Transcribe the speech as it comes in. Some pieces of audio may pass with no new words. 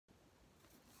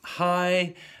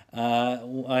Hi,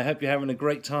 I hope you're having a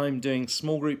great time doing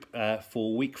small group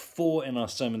for week 4 in our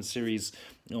sermon series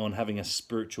on having a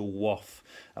spiritual WOF,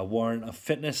 a warrant of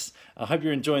fitness. I hope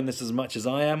you're enjoying this as much as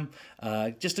I am.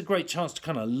 Just a great chance to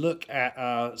kind of look at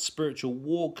our spiritual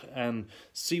walk and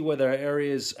see where there are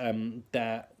areas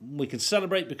that we can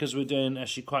celebrate because we're doing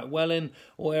actually quite well in,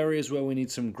 or areas where we need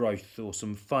some growth or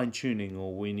some fine-tuning,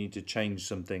 or we need to change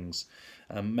some things.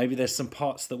 Maybe there's some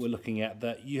parts that we're looking at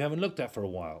that you haven't looked at for a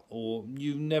while, or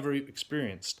you've never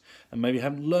experienced, and maybe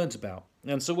haven't learned about.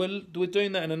 And so we're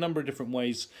doing that in a number of different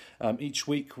ways. Each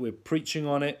week we're preaching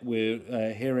on it,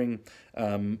 we're hearing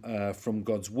from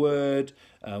God's Word,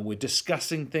 we're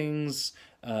discussing things,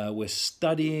 we're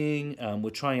studying, we're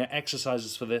trying out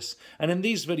exercises for this. And in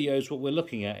these videos, what we're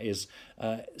looking at is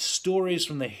stories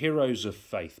from the heroes of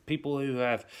faith, people who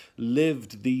have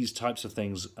lived these types of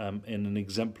things in an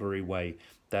exemplary way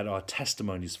that are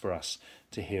testimonies for us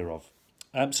to hear of.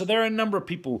 So there are a number of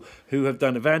people who have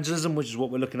done evangelism, which is what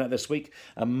we're looking at this week.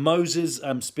 Moses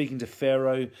speaking to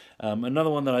Pharaoh. Another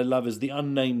one that I love is the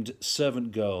unnamed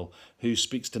servant girl who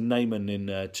speaks to Naaman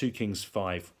in 2 Kings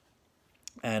 5.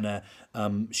 And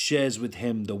shares with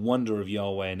him the wonder of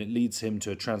Yahweh, and it leads him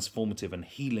to a transformative and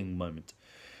healing moment.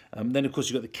 Then, of course,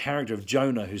 you've got the character of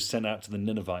Jonah, who's sent out to the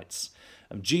Ninevites.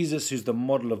 Jesus, who's the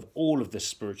model of all of this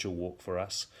spiritual walk for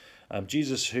us.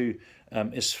 Jesus, who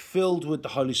is filled with the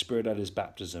Holy Spirit at his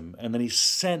baptism, and then he's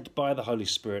sent by the Holy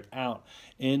Spirit out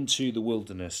into the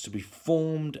wilderness to be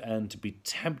formed and to be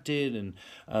tempted,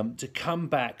 and to come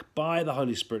back by the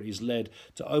Holy Spirit. He's led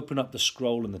to open up the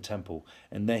scroll in the temple,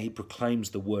 and there he proclaims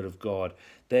the word of God.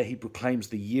 There he proclaims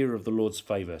the year of the Lord's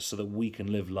favor so that we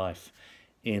can live life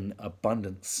in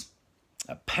abundance.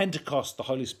 At Pentecost, the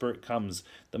Holy Spirit comes,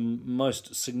 the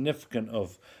most significant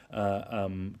of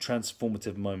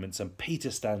transformative moments, and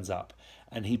Peter stands up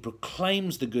and he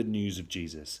proclaims the good news of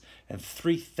Jesus, and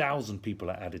 3,000 people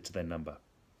are added to their number.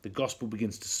 The gospel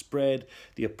begins to spread.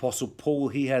 The Apostle Paul,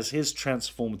 he has his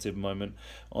transformative moment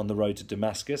on the road to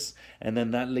Damascus, and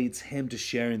then that leads him to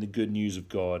sharing the good news of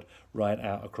God right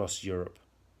out across Europe.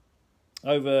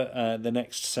 Over the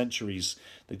next centuries,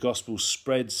 the gospel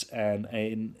spreads, and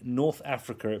in North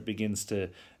Africa it begins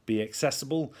to be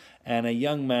accessible, and a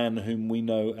young man whom we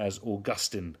know as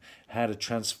Augustine had a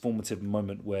transformative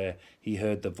moment where he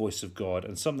heard the voice of God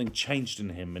and something changed in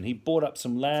him, and he bought up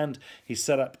some land. He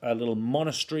set up a little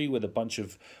monastery with a bunch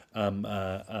of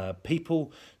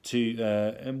people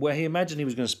and where he imagined he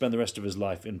was going to spend the rest of his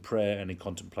life in prayer and in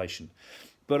contemplation.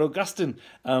 But Augustine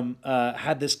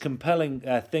had this compelling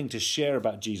thing to share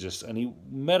about Jesus, and he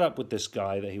met up with this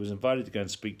guy that he was invited to go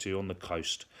and speak to on the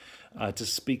coast to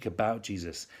speak about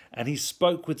Jesus. And he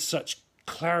spoke with such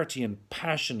clarity and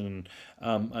passion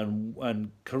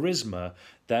and charisma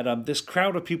that this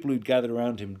crowd of people who'd gathered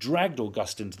around him dragged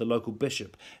Augustine to the local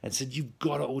bishop and said, "You've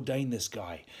got to ordain this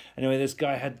guy." Anyway, this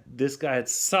guy had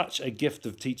such a gift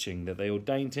of teaching that they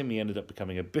ordained him. He ended up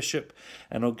becoming a bishop,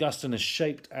 and Augustine has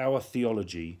shaped our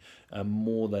theology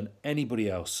more than anybody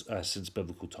else since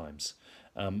biblical times.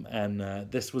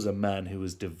 This was a man who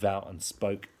was devout and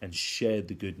spoke and shared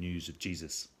the good news of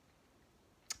Jesus.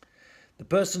 The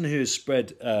person who has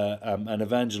spread and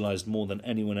evangelized more than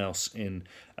anyone else in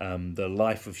the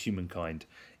life of humankind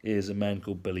is a man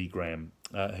called Billy Graham,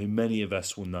 who many of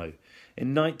us will know.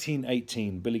 In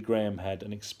 1918, Billy Graham had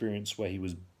an experience where he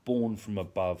was born from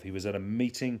above. He was at a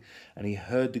meeting and he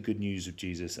heard the good news of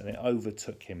Jesus, and it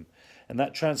overtook him. And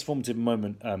that transformative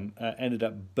moment ended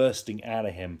up bursting out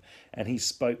of him, and he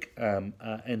spoke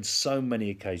in so many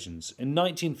occasions. In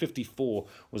 1954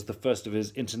 was the first of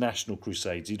his international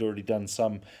crusades. He'd already done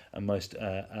some, most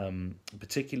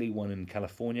particularly one in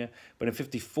California. But in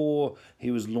 1954, he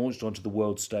was launched onto the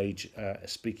world stage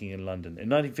speaking in London. In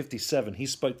 1957, he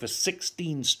spoke for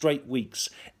 16 straight weeks,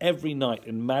 every night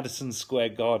in Madison Square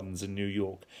Gardens in New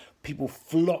York. People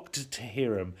flocked to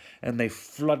hear him, and they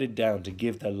flooded down to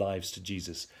give their lives to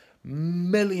Jesus.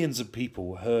 Millions of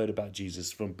people heard about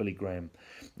Jesus from Billy Graham.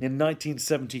 In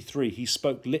 1973, he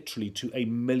spoke literally to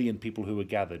 1 million people who were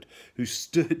gathered, who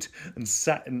stood and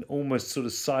sat in almost sort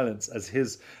of silence as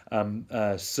his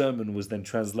sermon was then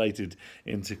translated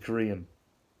into Korean.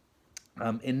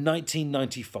 In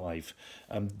 1995,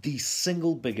 the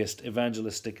single biggest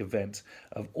evangelistic event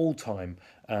of all time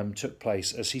took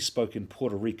place as he spoke in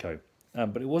Puerto Rico.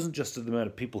 But it wasn't just the amount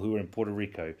of people who were in Puerto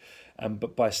Rico,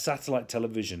 but by satellite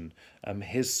television,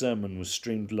 his sermon was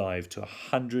streamed live to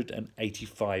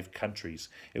 185 countries.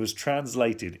 It was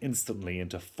translated instantly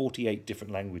into 48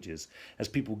 different languages as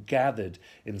people gathered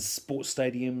in sports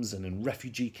stadiums and in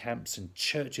refugee camps and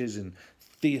churches in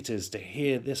theatres to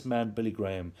hear this man, Billy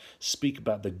Graham, speak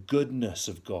about the goodness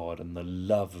of God and the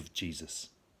love of Jesus.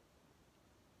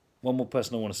 One more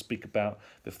person I want to speak about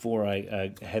before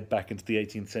I head back into the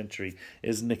 18th century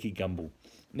is Nicky Gumbel.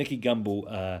 Nicky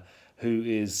Gumbel, who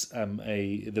is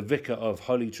the vicar of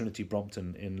Holy Trinity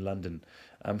Brompton in London,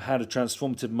 had a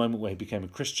transformative moment where he became a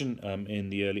Christian in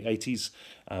the early 80s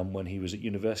when he was at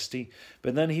university.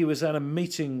 But then he was at a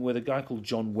meeting with a guy called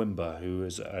John Wimber, who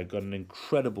has got an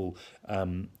incredible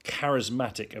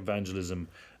charismatic evangelism,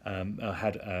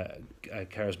 had a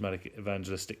charismatic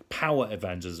evangelistic power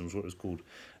evangelism is what it was called.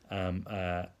 And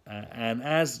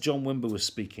as John Wimber was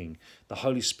speaking, the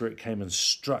Holy Spirit came and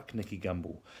struck Nicky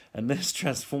Gumbel. And this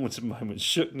transformative moment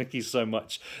shook Nicky so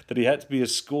much that he had to be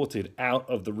escorted out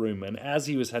of the room. And as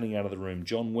he was heading out of the room,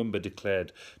 John Wimber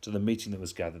declared to the meeting that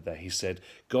was gathered there, he said,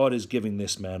 God is giving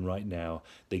this man right now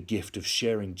the gift of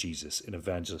sharing Jesus in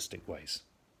evangelistic ways.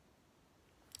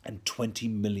 And 20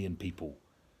 million people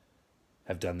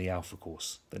have done the Alpha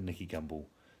course that Nicky Gumbel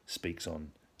speaks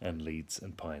on and leads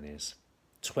and pioneers.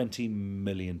 20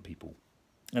 million people.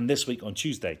 And this week on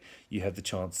Tuesday, you have the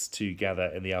chance to gather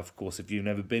in the Alpha course. If you've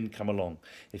never been, come along.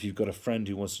 If you've got a friend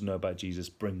who wants to know about Jesus,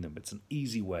 bring them. It's an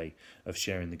easy way of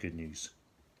sharing the good news.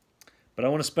 But I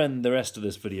want to spend the rest of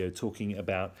this video talking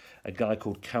about a guy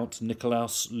called Count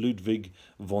Nikolaus Ludwig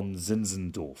von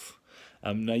Zinzendorf.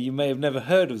 Now, you may have never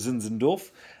heard of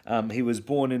Zinzendorf. He was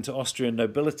born into Austrian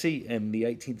nobility in the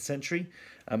 18th century.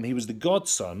 He was the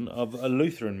godson of a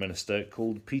Lutheran minister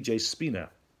called P.J. Spina.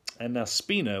 And now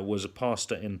Spina was a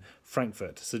pastor in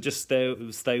Frankfurt. So just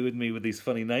stay with me with these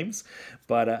funny names.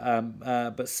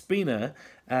 But Spina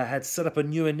had set up a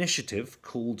new initiative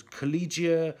called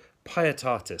Collegia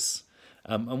Pietatis.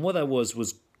 And what that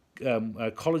was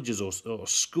colleges or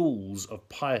schools of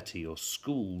piety or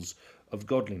schools of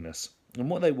godliness. And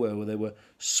what they were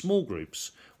small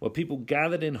groups where people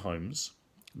gathered in homes,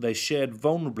 they shared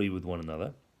vulnerably with one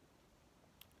another,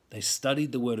 they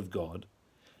studied the Word of God,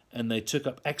 and they took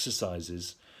up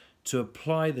exercises to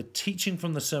apply the teaching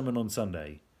from the sermon on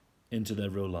Sunday into their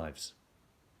real lives.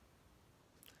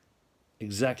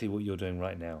 Exactly what you're doing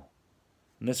right now.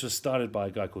 And this was started by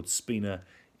a guy called Spina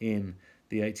in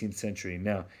the 18th century.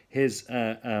 Now,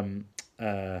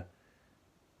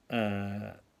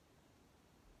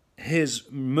 his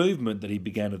movement that he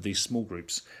began of these small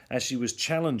groups actually was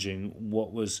challenging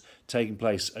what was taking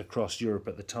place across Europe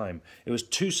at the time. It was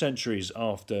 2 centuries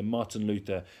after Martin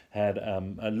Luther had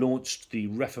launched the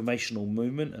Reformational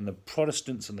movement, and the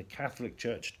Protestants and the Catholic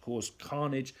Church had caused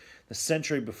carnage. The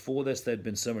century before this, there had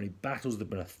been so many battles. There had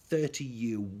been a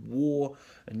 30-year war,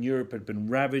 and Europe had been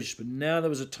ravaged. But now there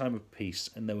was a time of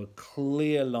peace, and there were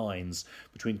clear lines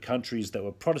between countries that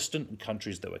were Protestant and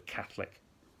countries that were Catholic.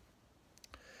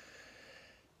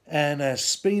 And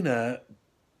Spina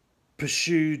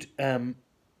pursued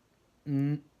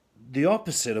the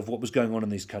opposite of what was going on in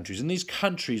these countries. In these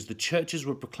countries, the churches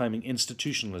were proclaiming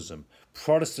institutionalism,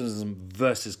 Protestantism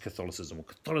versus Catholicism, or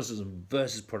Catholicism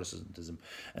versus Protestantism.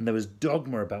 And there was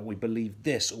dogma about we believe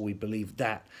this or we believe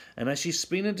that. And actually,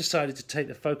 Spina decided to take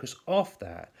the focus off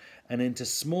that and into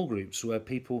small groups where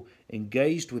people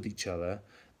engaged with each other,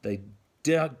 they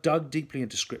dug deeply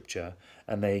into Scripture,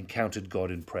 and they encountered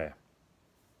God in prayer.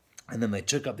 And then they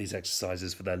took up these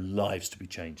exercises for their lives to be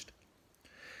changed.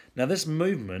 Now, this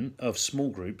movement of small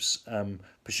groups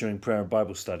pursuing prayer and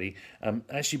Bible study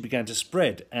actually began to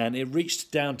spread, and it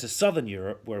reached down to southern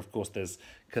Europe, where, of course, there's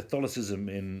Catholicism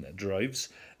in droves,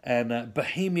 and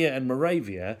Bohemia and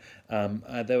Moravia.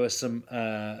 There were some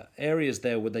areas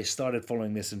there where they started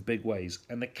following this in big ways,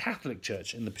 and the Catholic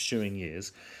Church in the pursuing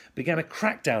years began a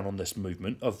crackdown on this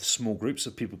movement of small groups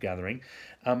of people gathering,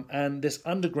 and this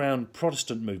underground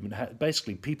Protestant movement,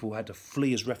 basically people had to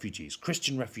flee as refugees,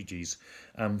 Christian refugees,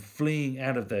 fleeing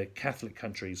out of the Catholic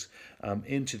countries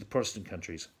into the Protestant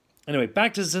countries. Anyway,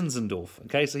 back to Zinzendorf.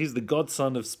 Okay, so he's the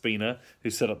godson of Spina,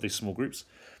 who set up these small groups.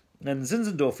 And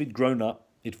Zinzendorf, he'd grown up,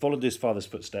 he'd followed his father's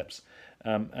footsteps,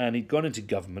 and he'd gone into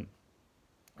government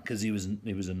because he was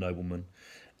a nobleman.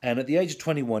 And at the age of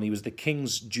 21, he was the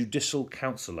king's judicial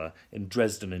councillor in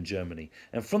Dresden in Germany.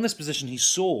 And from this position, he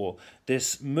saw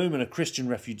this movement of Christian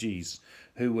refugees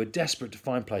who were desperate to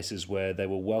find places where they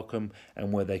were welcome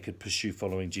and where they could pursue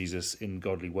following Jesus in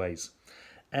godly ways.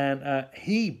 And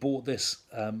he bought this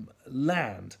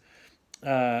land,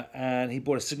 and he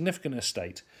bought a significant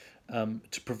estate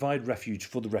to provide refuge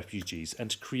for the refugees and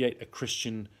to create a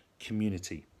Christian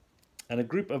community. And a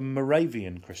group of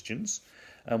Moravian Christians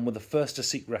were the first to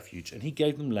seek refuge, and he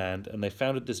gave them land, and they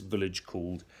founded this village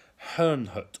called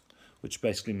Herrnhut, which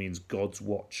basically means God's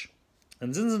Watch.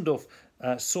 And Zinzendorf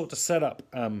sought to set up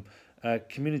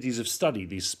communities of study,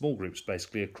 these small groups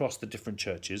basically across the different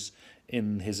churches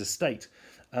in his estate.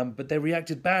 But they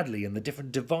reacted badly, and the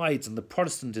different divides and the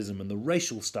Protestantism and the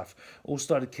racial stuff all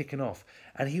started kicking off.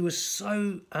 And he was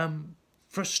so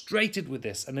frustrated with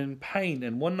this and in pain.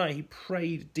 And one night he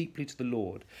prayed deeply to the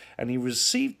Lord, and he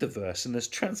received the verse in this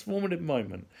transformative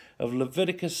moment of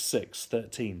Leviticus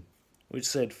 6:13, which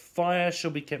said, "Fire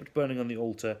shall be kept burning on the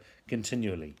altar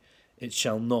continually. It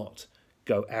shall not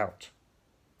go out."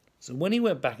 So when he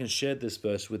went back and shared this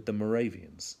verse with the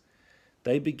Moravians,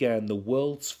 they began the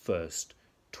world's first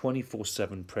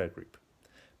 24/7 prayer group.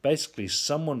 Basically,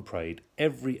 someone prayed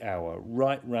every hour,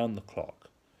 right round the clock,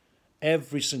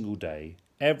 every single day,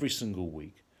 every single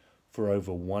week, for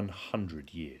over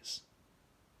 100 years.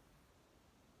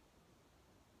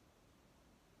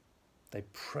 They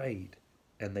prayed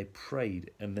and they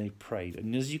prayed and they prayed.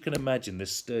 And as you can imagine,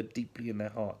 this stirred deeply in their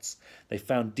hearts. They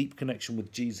found deep connection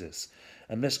with Jesus.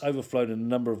 And this overflowed in a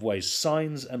number of ways.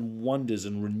 Signs and wonders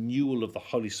and renewal of the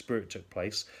Holy Spirit took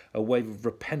place. A wave of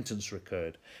repentance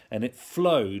occurred. And it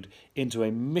flowed into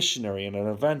a missionary and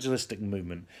an evangelistic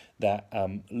movement that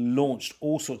launched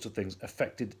all sorts of things,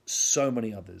 affected so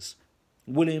many others.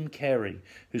 William Carey,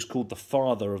 who's called the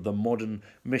father of the modern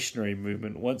missionary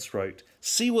movement, once wrote,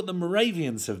 "See what the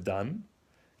Moravians have done.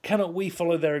 Cannot we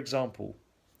follow their example?"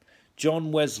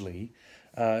 John Wesley,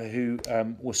 who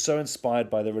was so inspired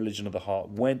by the religion of the heart,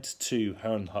 went to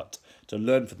Herrnhut to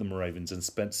learn from the Moravians and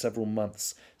spent several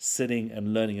months sitting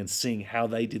and learning and seeing how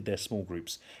they did their small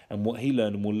groups. And what he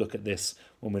learned, and we'll look at this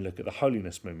when we look at the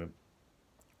holiness movement,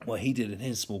 what he did in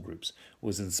his small groups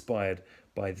was inspired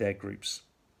by their groups.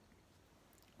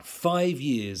 5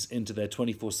 years into their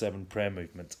 24/7 prayer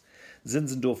movement,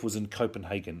 Zinzendorf was in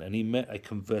Copenhagen, and he met a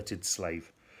converted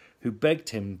slave who begged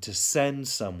him to send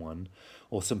someone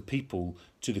or some people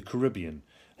to the Caribbean.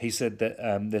 He said that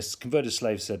this converted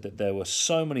slave said that there were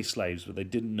so many slaves, but they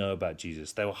didn't know about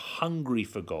Jesus. They were hungry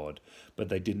for God, but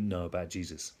they didn't know about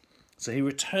Jesus. So he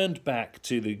returned back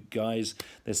to the guys,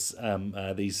 this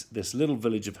little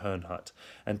village of Herrnhut,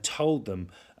 and told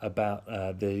them about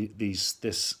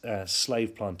this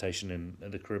slave plantation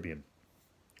in the Caribbean.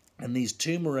 And these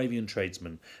two Moravian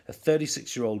tradesmen, a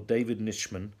 36-year-old David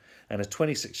Nitschmann and a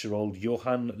 26-year-old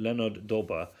Johann Leonard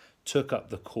Dober, took up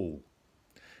the call.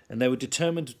 And they were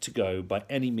determined to go by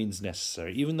any means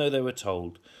necessary, even though they were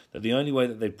told that the only way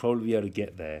that they'd probably be able to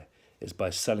get there is by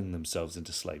selling themselves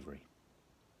into slavery.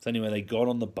 So anyway, they got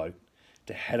on the boat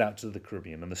to head out to the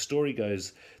Caribbean. And the story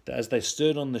goes that as they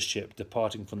stood on the ship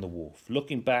departing from the wharf,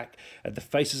 looking back at the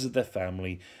faces of their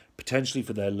family, potentially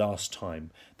for their last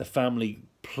time, the family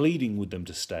pleading with them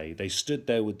to stay, they stood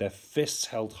there with their fists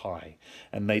held high,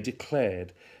 and they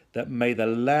declared that may the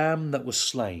Lamb that was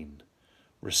slain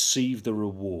receive the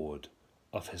reward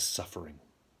of his suffering.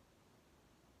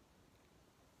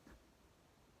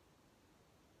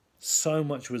 So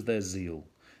much was their zeal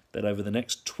that over the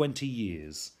next 20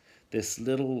 years, this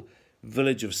little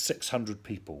village of 600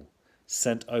 people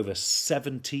sent over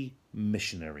 70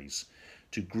 missionaries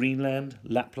to Greenland,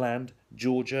 Lapland,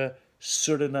 Georgia,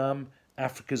 Suriname,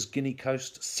 Africa's Guinea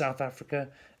Coast, South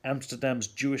Africa, Amsterdam's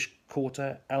Jewish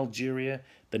Quarter, Algeria,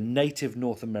 the native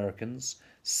North Americans,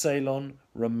 Ceylon,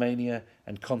 Romania,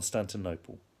 and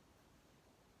Constantinople.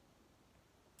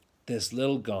 This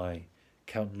little guy,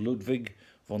 Count Ludwig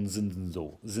von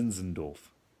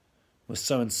Zinzendorf, was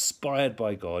so inspired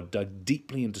by God, dug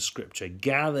deeply into Scripture,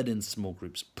 gathered in small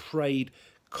groups, prayed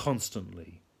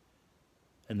constantly,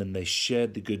 and then they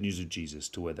shared the good news of Jesus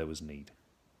to where there was need.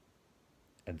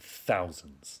 And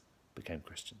thousands became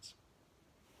Christians.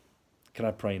 Can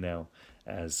I pray now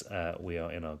as we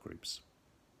are in our groups?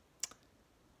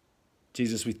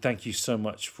 Jesus, we thank you so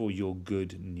much for your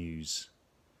good news.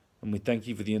 And we thank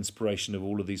you for the inspiration of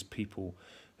all of these people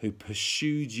who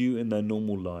pursued you in their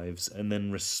normal lives and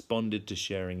then responded to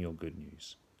sharing your good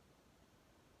news.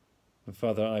 And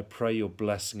Father, I pray your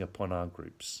blessing upon our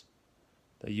groups,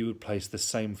 that you would place the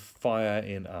same fire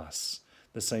in us,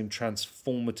 the same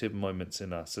transformative moments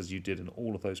in us as you did in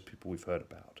all of those people we've heard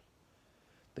about,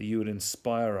 that you would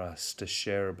inspire us to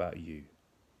share about you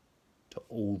to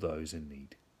all those in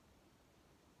need.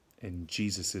 In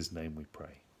Jesus' name we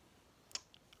pray.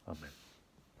 Amen.